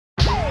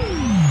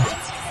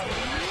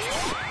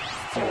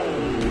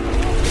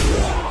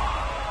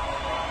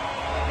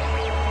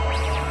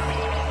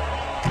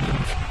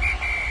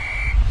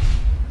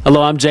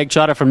Hello, I'm Jake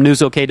Trotter from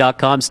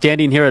NewsOK.com,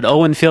 standing here at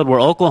Owen Field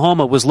where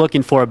Oklahoma was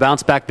looking for a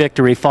bounce-back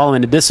victory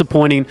following a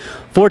disappointing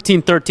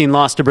 14-13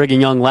 loss to Brigham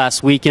Young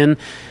last weekend.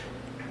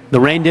 The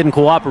rain didn't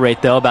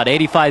cooperate, though. About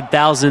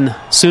 85,000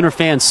 Sooner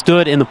fans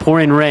stood in the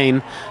pouring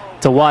rain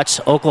to watch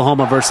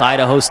Oklahoma versus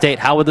Idaho State.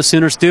 How would the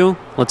Sooners do?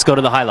 Let's go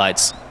to the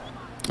highlights.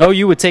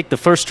 OU would take the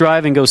first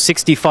drive and go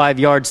 65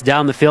 yards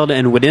down the field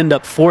and would end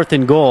up 4th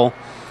and goal.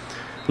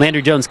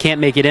 Landry Jones can't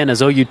make it in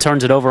as OU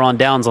turns it over on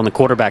downs on the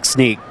quarterback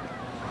sneak.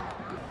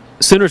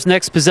 Sooners'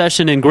 next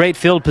possession in great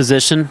field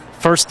position.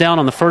 First down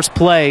on the first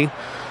play.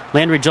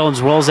 Landry Jones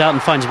rolls out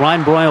and finds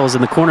Ryan Broyles in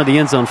the corner of the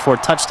end zone for a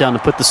touchdown to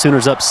put the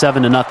Sooners up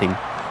 7-0.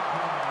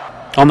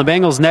 On the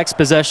Bengals' next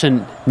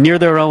possession near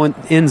their own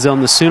end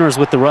zone, the Sooners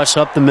with the rush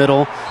up the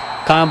middle.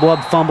 Kyle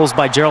Blood fumbles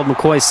by Gerald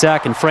McCoy's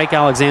sack, and Frank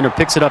Alexander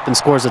picks it up and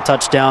scores a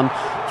touchdown,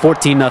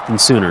 14-0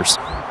 Sooners.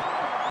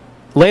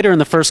 Later in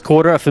the first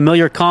quarter, a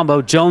familiar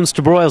combo, Jones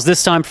to Broyles,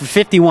 this time for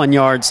 51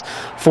 yards,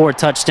 4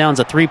 touchdowns,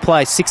 a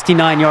 3-play,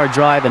 69-yard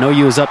drive, and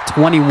OU is up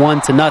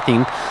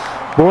 21-0.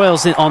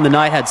 Broyles on the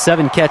night had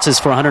 7 catches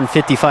for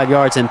 155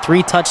 yards and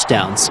 3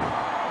 touchdowns.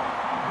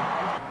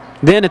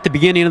 Then at the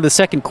beginning of the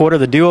second quarter,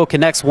 the duo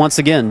connects once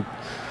again.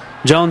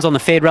 Jones on the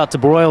fade route to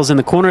Broyles in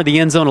the corner of the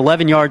end zone,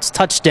 11 yards,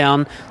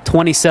 touchdown,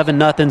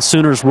 27-0,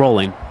 Sooners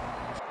rolling.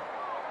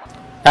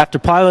 After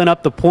piling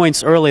up the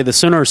points early, the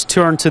Sooners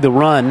turn to the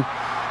run.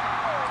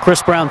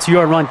 Chris Brown's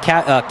 2-yard run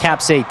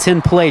caps a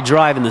 10-play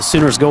drive, and the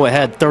Sooners go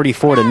ahead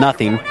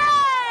 34-0.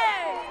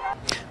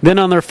 Then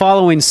on their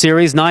following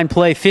series,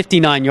 9-play,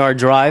 59-yard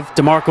drive.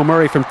 DeMarco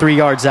Murray from 3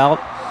 yards out.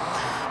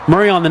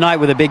 Murray on the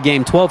night with a big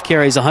game, 12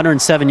 carries,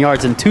 107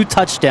 yards, and 2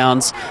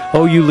 touchdowns.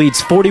 OU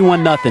leads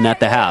 41-0 at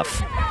the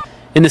half.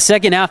 In the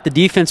second half, the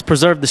defense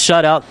preserved the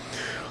shutout.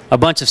 A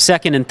bunch of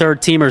second and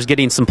third teamers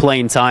getting some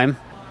playing time.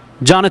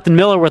 Jonathan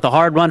Miller with a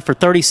hard run for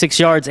 36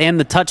 yards and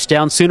the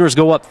touchdown. Sooners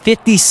go up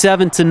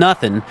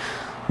 57-0.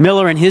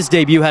 Miller in his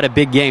debut had a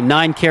big game,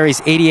 9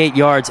 carries, 88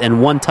 yards,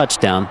 and 1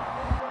 touchdown.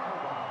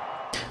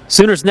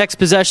 Sooners' next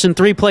possession,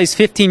 3 plays,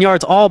 15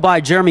 yards, all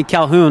by Jeremy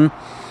Calhoun.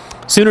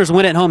 Sooners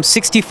win at home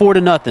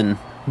 64-0.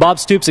 Bob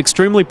Stoops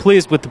extremely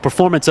pleased with the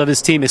performance of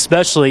his team,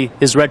 especially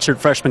his redshirt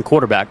freshman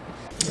quarterback.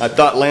 I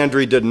thought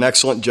Landry did an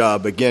excellent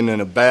job, again, in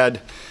a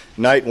bad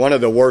night, one of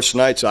the worst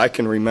nights I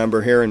can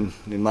remember here in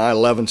my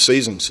 11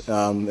 seasons,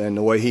 and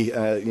the way he,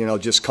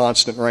 just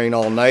constant rain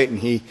all night, and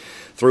he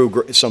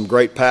threw some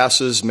great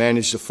passes,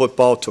 managed the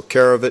football, took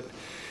care of it.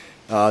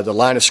 The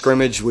line of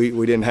scrimmage, we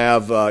didn't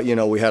have,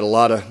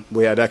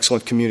 we had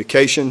excellent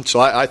communication, so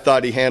I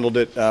thought he handled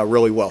it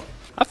really well.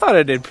 I thought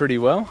I did pretty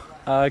well.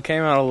 It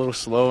came out a little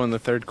slow in the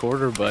third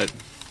quarter, but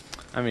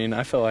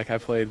I felt like I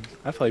played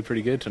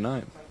pretty good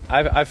tonight.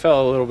 I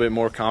felt a little bit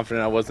more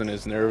confident. I wasn't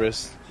as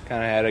nervous.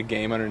 Kind of had a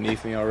game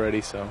underneath me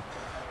already, so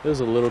it was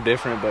a little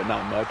different, but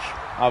not much.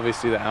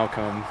 Obviously, the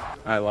outcome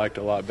I liked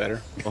a lot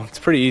better. Well, it's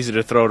pretty easy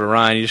to throw to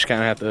Ryan. You just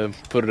kind of have to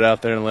put it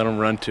out there and let him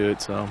run to it,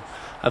 so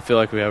I feel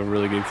like we have a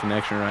really good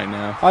connection right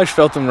now. I just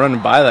felt him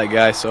running by that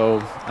guy,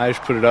 so I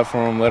just put it up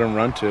for him, let him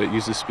run to it,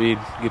 use the speed,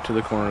 get to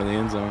the corner of the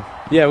end zone.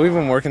 Yeah, we've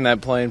been working that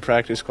play in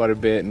practice quite a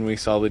bit, and we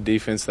saw the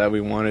defense that we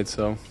wanted,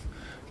 so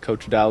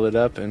Coach dialed it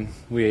up, and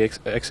we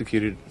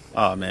executed.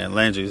 Oh, man,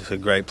 Landry's a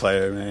great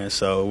player, man.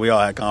 So we all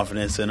had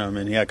confidence in him,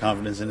 and he had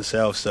confidence in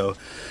himself. So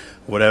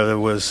whatever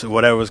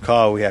was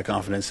called, we had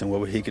confidence in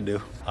what he could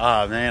do.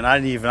 Oh, man, I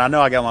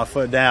know I got my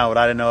foot down, but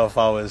I didn't know if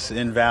I was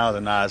inbound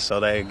or not.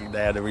 So they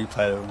had to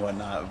replay it and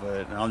whatnot.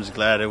 But I'm just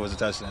glad it was a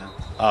touchdown.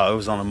 Oh, it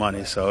was on the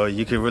money. So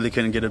you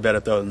couldn't get a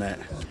better throw than that.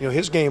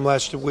 His game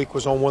last week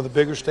was on one of the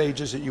bigger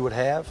stages that you would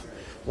have.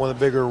 One of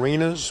the bigger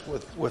arenas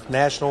with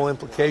national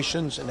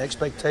implications and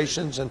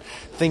expectations and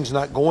things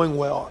not going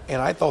well. And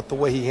I thought the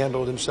way he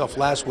handled himself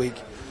last week,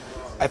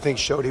 I think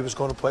showed he was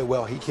going to play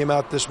well. He came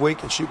out this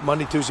week and shoot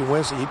Monday, Tuesday,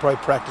 Wednesday. He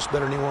probably practiced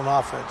better than anyone on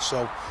offense.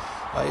 So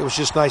it was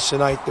just nice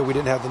tonight that we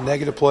didn't have the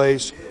negative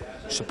plays.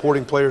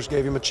 Supporting players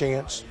gave him a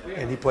chance,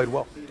 and he played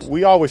well.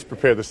 We always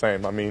prepare the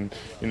same.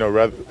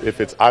 Rather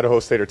if it's Idaho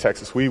State or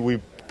Texas, we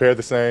prepare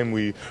the same.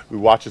 We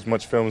watch as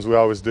much film as we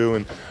always do,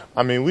 and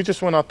we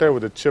just went out there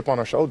with a chip on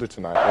our shoulder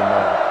tonight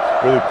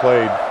and really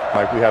played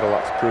like we had a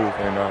lot to prove.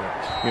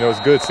 And it's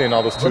good seeing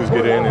all those twos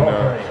get in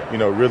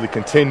and really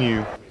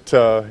continue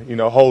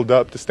to hold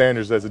up the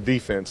standards as a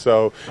defense.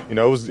 So it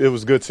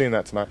was good seeing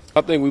that tonight.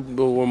 I think we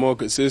were more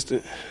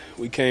consistent.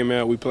 We came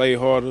out, we played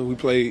harder, we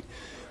played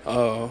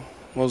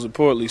most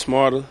importantly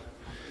smarter.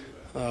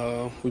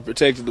 We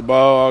protected the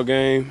ball all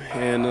game,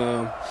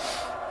 and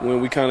when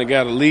we kind of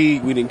got a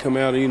lead, we didn't come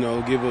out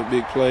and, give up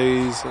big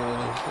plays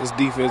as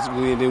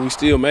defensively, and then we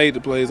still made the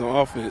plays on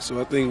offense.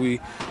 So I think we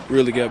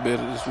really got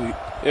better this week.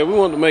 Yeah, we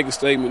wanted to make a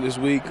statement this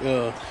week.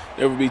 There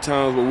would be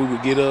times where we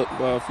would get up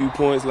by a few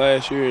points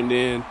last year, and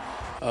then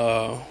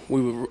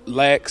we would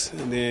lax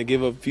and then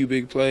give up a few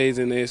big plays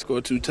and then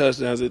score 2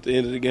 touchdowns at the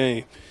end of the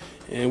game.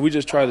 And we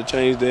just try to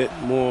change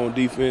that more on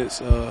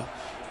defense,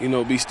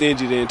 be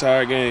stingy the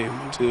entire game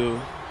until,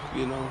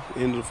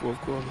 end of the fourth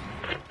quarter.